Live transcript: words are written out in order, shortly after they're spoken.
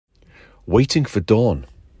Waiting for dawn,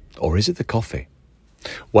 or is it the coffee?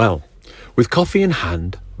 Well, with coffee in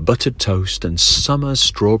hand, buttered toast and summer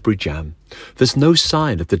strawberry jam, there's no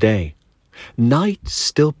sign of the day. Night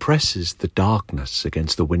still presses the darkness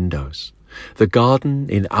against the windows, the garden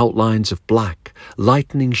in outlines of black,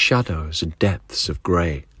 lightening shadows and depths of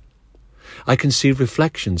grey. I can see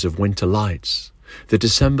reflections of winter lights, the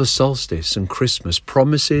December solstice and Christmas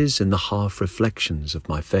promises in the half-reflections of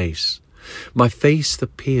my face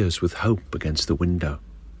that peers with hope against the window.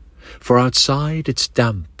 For outside it's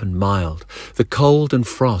damp and mild, the cold and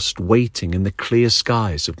frost waiting in the clear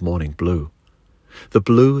skies of morning blue. The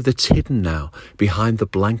blue that's hidden now behind the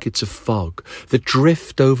blankets of fog that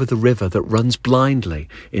drift over the river that runs blindly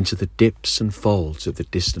into the dips and folds of the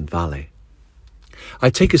distant valley.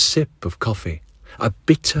 I take a sip of coffee, a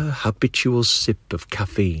bitter habitual sip of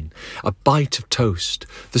caffeine, a bite of toast,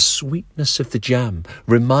 the sweetness of the jam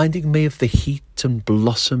reminding me of the heat and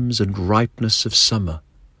blossoms and ripeness of summer.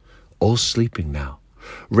 All sleeping now,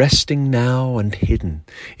 resting now and hidden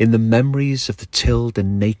in the memories of the tilled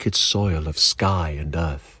and naked soil of sky and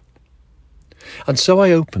earth. And so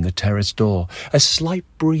I open the terrace door. A slight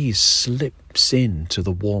breeze slips in to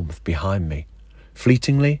the warmth behind me.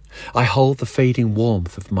 Fleetingly, I hold the fading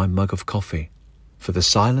warmth of my mug of coffee, for the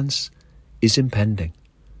silence is impending.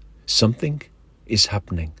 Something is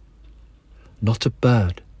happening. Not a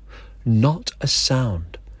bird, not a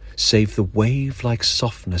sound, save the wave-like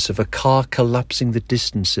softness of a car collapsing the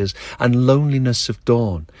distances and loneliness of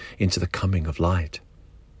dawn into the coming of light.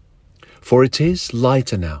 For it is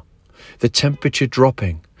lighter now, the temperature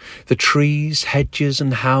dropping, the trees, hedges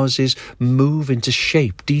and houses move into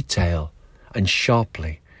shape, detail, and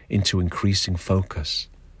sharply into increasing focus.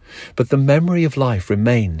 But the memory of life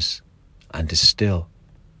remains and is still.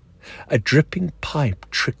 A dripping pipe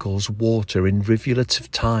trickles water in rivulets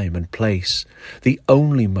of time and place, the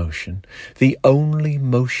only motion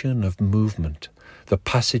of movement, the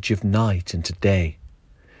passage of night into day,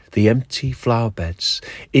 the empty flower beds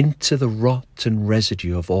into the rot and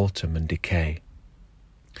residue of autumn and decay.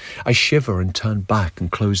 I shiver and turn back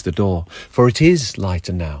and close the door, for it is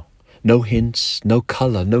lighter now. No hints, no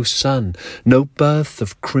colour, no sun, no birth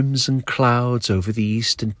of crimson clouds over the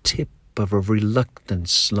eastern tip of a reluctant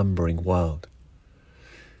slumbering world.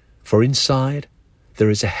 For inside there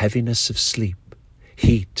is a heaviness of sleep,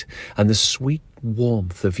 heat, and the sweet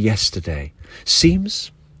warmth of yesterday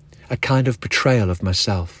seems a kind of betrayal of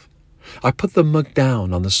myself. I put the mug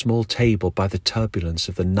down on the small table by the turbulence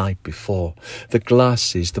of the night before, the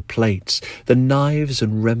glasses, the plates, the knives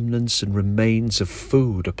and remnants and remains of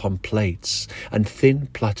food upon plates and thin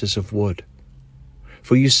platters of wood.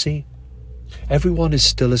 For you see, everyone is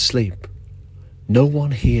still asleep. No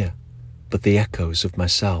one here but the echoes of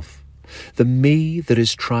myself, the me that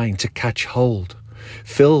is trying to catch hold,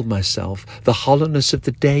 fill myself, the hollowness of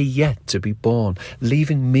the day yet to be born,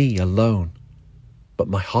 leaving me alone. But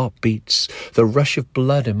my heart beats, the rush of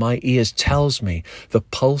blood in my ears tells me the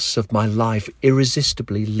pulse of my life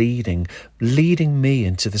irresistibly leading me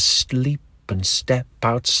into the sleep and step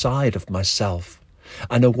outside of myself,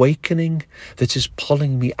 an awakening that is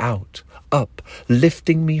pulling me out, up,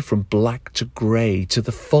 lifting me from black to grey to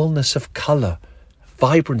the fullness of colour,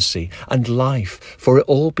 vibrancy and life, for it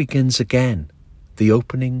all begins again, the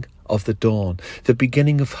opening of the dawn, the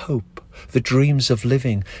beginning of hope, the dreams of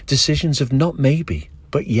living, decisions of not maybe,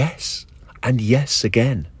 but yes, and yes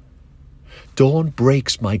again. Dawn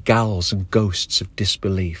breaks my gowls and ghosts of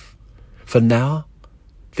disbelief. For now,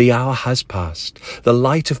 the hour has passed. The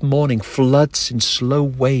light of morning floods in slow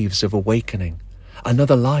waves of awakening.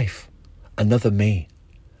 Another life, another me,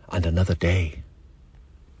 and another day.